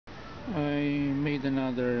I made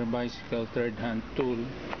another bicycle third hand tool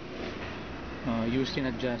used in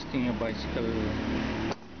adjusting a bicycle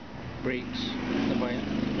brakes,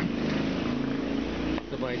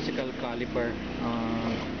 the bicycle caliper.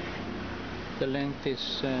 The length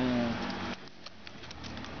is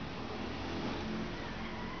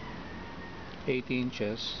 8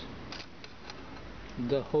 inches.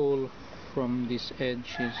 The hole from this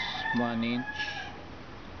edge is 1 inch.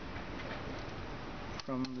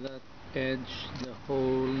 From that edge the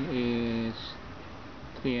hole is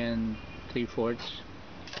 3 3/4.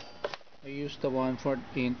 I used the 1/4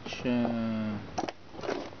 inch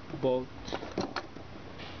bolt.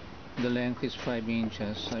 The length is 5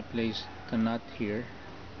 inches. I placed the nut here,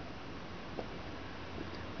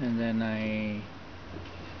 and then I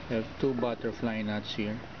have 2 butterfly nuts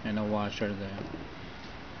here and a washer there.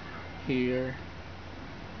 Here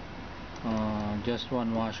just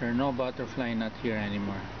 1 washer, no butterfly nut here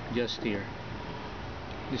anymore, just here.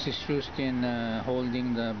 This is used in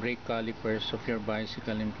holding the brake calipers of your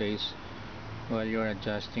bicycle in place while you're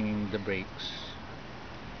adjusting the brakes.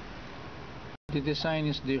 The design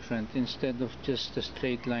is different. Instead of just a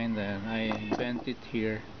straight line there, I bent it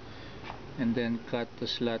here and then cut the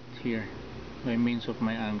slot here by means of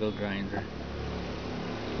my angle grinder.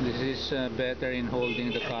 This is better in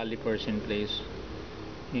holding the calipers in place,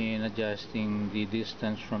 in adjusting the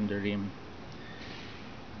distance from the rim.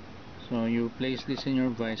 So you place this in your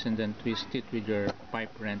vise and then twist it with your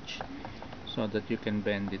pipe wrench so that you can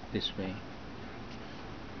bend it this way.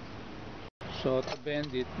 So to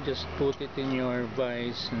bend it, just put it in your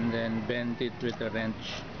vise and then bend it with a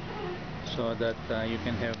wrench so that you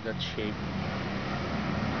can have that shape.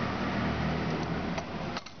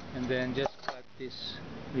 And then just cut this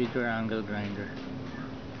with your angle grinder.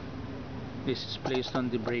 This is placed on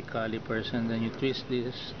the brake calipers, and then you twist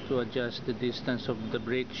this to adjust the distance of the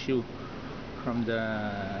brake shoe from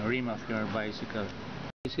the rim of your bicycle.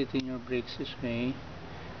 Place it in your brakes this way.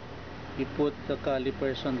 You put the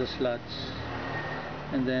calipers on the slots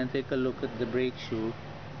and then take a look at the brake shoe.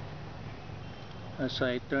 As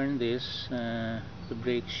I turn this, the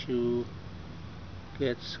brake shoe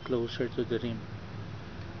gets closer to the rim.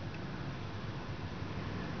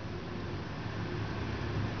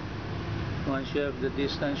 Once you have the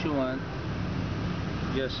distance you want,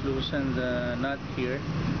 just loosen the nut here,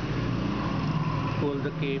 pull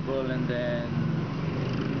the cable, and then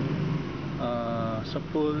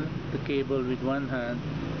pull the cable with one hand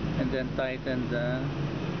and then tighten the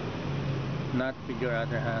nut with your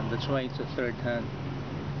other hand. That's why it's a third hand.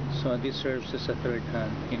 So this serves as a third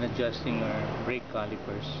hand in adjusting your brake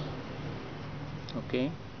calipers.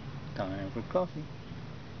 Okay, time for coffee.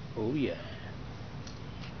 Oh yeah.